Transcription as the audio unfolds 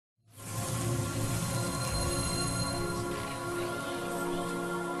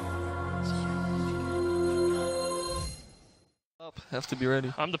Have to be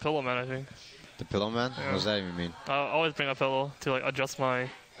ready. I'm the pillow man, I think. The pillow man? Yeah. What does that even mean? I always bring a pillow to like adjust my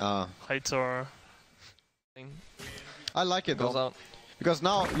height or thing. I like it Goes though. out. Because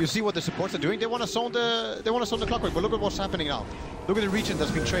now you see what the supports are doing. They want to zone the clockwork, but look at what's happening now. Look at the region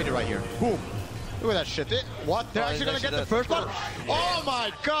that's being traded right here. Boom. Look at that shit. What? They're actually gonna get the first one? Oh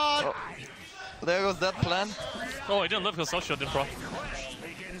my god! Oh. There goes that plan. Oh, he didn't live because Social didn't proc.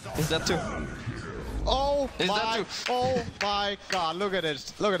 Is that too? Oh my god, look at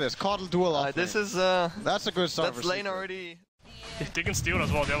this. Look at this. Caudal duel off. This is that's a good start. That's lane already. They can steal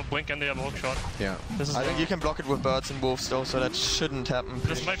as well. They have a blink and they have a hook shot. Yeah. I think you can block it with birds and wolves though, so that shouldn't happen.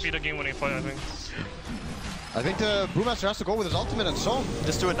 This might be the game-winning fight, I think. I think the Brewmaster has to go with his ultimate and zone.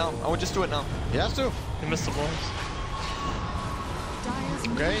 Just do it now. I would just do it now. He has to. He missed the balls.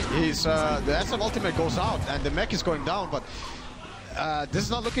 Okay, he's the SF ultimate goes out and the mech is going down, but this is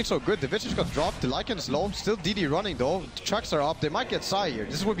not looking so good. The Vicious got dropped, the Lycan is low, still DD running though. The tracks are up, they might get Psy here.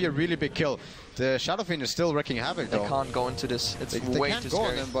 This would be a really big kill. The Shadow Fiend is still wrecking havoc though. They can't go into this. It's they way can't too go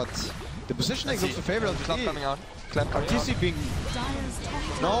scary. on them, but the positioning looks in favor of LGD. Clap coming out. Clap coming RTC out. being...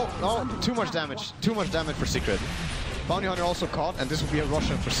 No, too much damage. Too much damage for Secret. Bounty Hunter also caught, and this will be a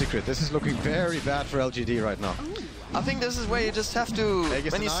Russian for Secret. This is looking very bad for LGD right now. I think this is where you just have to...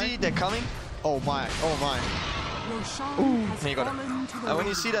 When you see they're coming... Oh my. Ooh, you got it. When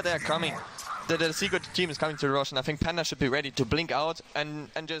you see that they're coming, the Secret team is coming to the Russian, I think Panda should be ready to blink out and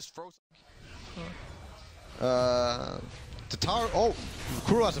just throw... The tower... Oh,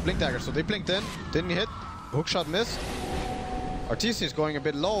 Kuro has a blink dagger, so they blinked in. Didn't hit. Hookshot missed. RTC is going a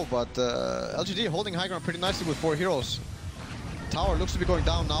bit low, but LGD holding high ground pretty nicely with 4 heroes. Tower looks to be going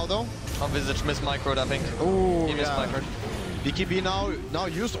down now, though. Oh, Visage missed microed, I think. Oh, he missed microed. BKB now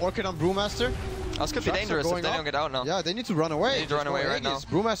used Orchid on Brewmaster. This could be dangerous if they don't get out now. Yeah, they need to run away. They need to run away right now.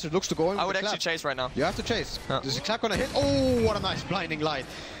 Brewmaster looks to go in. I would actually chase right now. You have to chase. Yeah. There's a clap gonna hit. Oh, what a nice blinding light.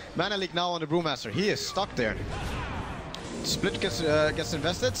 Mana leak now on the Brewmaster. He is stuck there. Split gets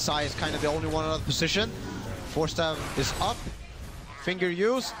invested. Psy is kind of the only one out of position. Force stab is up. Finger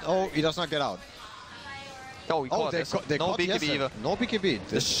used. Oh, he does not get out. Oh, he caught this. No BKB either. No BKB.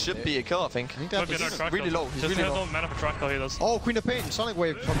 This should be a kill, I think. He's really low. He's really low. No mana for track, he does. Oh, Queen of Pain. Sonic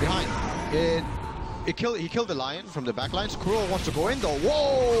Wave from behind. He killed the Lion from the back lines. Kuro wants to go in though.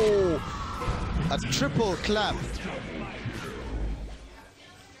 Whoa! A triple clap.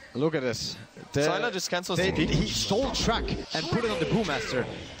 Look at this. Sylar just cancels TP. He stole track and put it on the Brewmaster.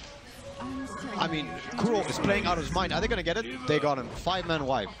 I mean, Kuro is playing out of his mind. Are they gonna get it? They got him. 5-man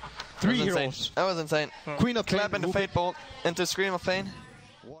wipe. 3 heroes. That was insane. Queen of Clap into Fate Bolt, into Scream of Pain.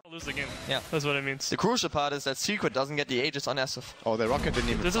 Lose the game. Yeah. That's what it means. The crucial part is that Secret doesn't get the Aegis on SF. Oh, the Rocket didn't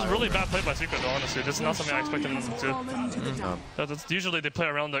even... This is really bad play by Secret though, honestly. This is not something I expected them to do. Usually they play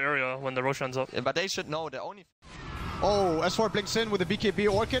around the area when the Roshan's up. Yeah, but they should know the only... Oh, S4 blinks in with the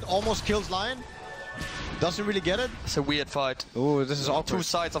BKB Orchid, almost kills Lion. Doesn't really get it. It's a weird fight. Oh, this is awkward. 2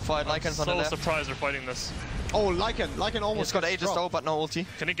 sides of fight. Lycan's on the left. I'm so surprised they're fighting this. Oh, Lycan almost got Aegis though, but no ulti.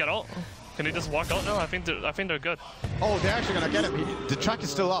 Can he get out? Can he just walk out now? I think they're good. Oh, they're actually gonna get him. The track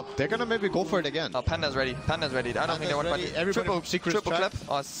is still up. They're gonna maybe go for it again. Oh, Panda's ready. Panda's ready. I don't think they want to triple clap.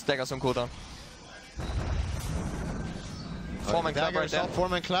 Oh, Stagger some cooldown. 4-man clap right there.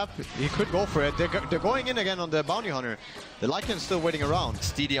 4-man clap. He could go for it. They're going in again on the Bounty Hunter. The Lycan's still waiting around.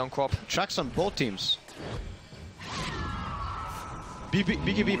 Steedy on crop. Tracks on both teams.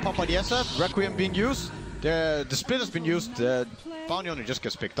 BKB pop by the SF. Requiem being used. The split has been used. The Bounty Hunter just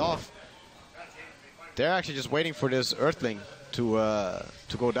gets picked off. They're actually just waiting for this Earthling to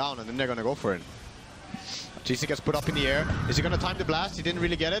go down, and then they're gonna go for it. GC gets put up in the air. Is he gonna time the blast? He didn't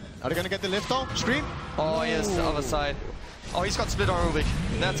really get it. Are they gonna get the lift though? Scream? Oh yes, the other side. Oh, he's got split on Rubik.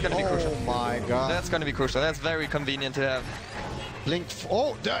 That's gonna be crucial. Oh my god. That's gonna be crucial. That's very convenient to have. Blink.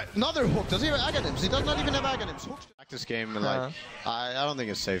 Oh, another hook. Does he have Aghanims? He does not even have Aghanims. Back this game, like, I don't think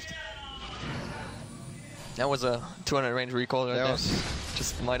it's safe. That was a 200 range recall right there.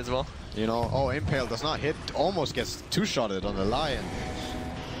 Just might as well. You know, oh, Impale does not hit. Almost gets 2-shotted on the Lion.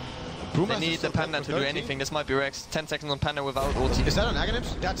 They need the Panda to do anything. This might be Rex. 10 seconds on Panda without ulti. Is that an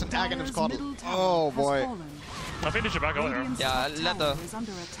Aghanims? That's an Aghanims Coddle. Oh boy. I think they should back out here. Yeah,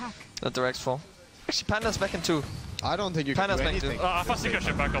 let the Rex fall. Actually, Panda's back in 2. I don't think you can do anything. I thought Secret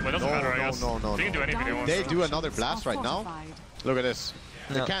should back up, but it doesn't matter, I guess. No. They can do anything they want. They do another blast right now. Look at this.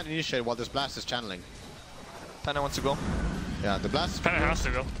 They Yeah. can't initiate while this blast is channeling. Panda wants to go. Yeah, the blast is... Panda has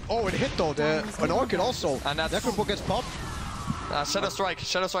to go. Oh, it hit though. An Orchid also. And that's... Necrobook gets popped. Shadow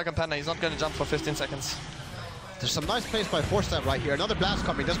Strike on Panda. He's not going to jump for 15 seconds. There's some nice plays by Force Stab right here. Another blast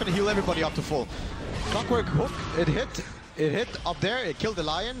coming. That's going to heal everybody up to full. Clockwork hook. It hit up there. It killed the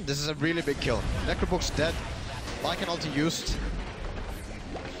Lion. This is a really big kill. Necrobook's dead. Lycan ulti used.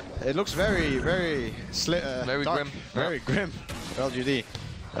 It looks very very dark, grim. very grim. LGD.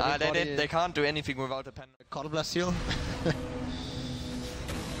 They can't do anything without a Panda. God bless you.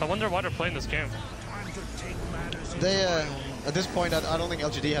 I wonder why they're playing this game. They, at this point, I don't think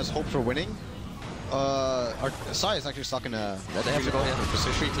LGD has hope for winning. Sai is actually stuck in a... They have to go here.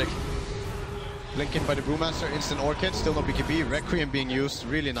 Free click. Blink in by the Brewmaster, instant Orchid, still no BKB. Requiem being used,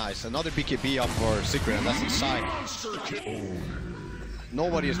 really nice. Another BKB up for Secret, and that's inside.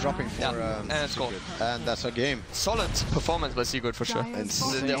 Nobody is dropping for and it's goal. And that's a game. Solid performance by Secret for sure. And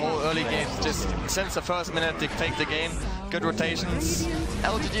the whole early game, just since the first minute, they faked the game. Good rotations.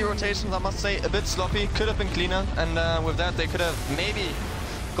 LGD rotations, I must say, a bit sloppy. Could have been cleaner, and with that, they could have maybe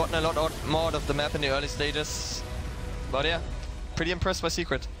gotten a lot more out of the map in the early stages. But yeah, pretty impressed by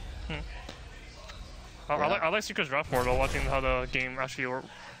Secret. I like Secret's draft more though, watching how the game actually worked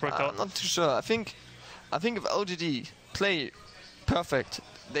out. I'm not too sure. I think if LGD play perfect,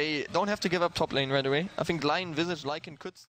 they don't have to give up top lane right away. I think Lion, Visage, Lycan could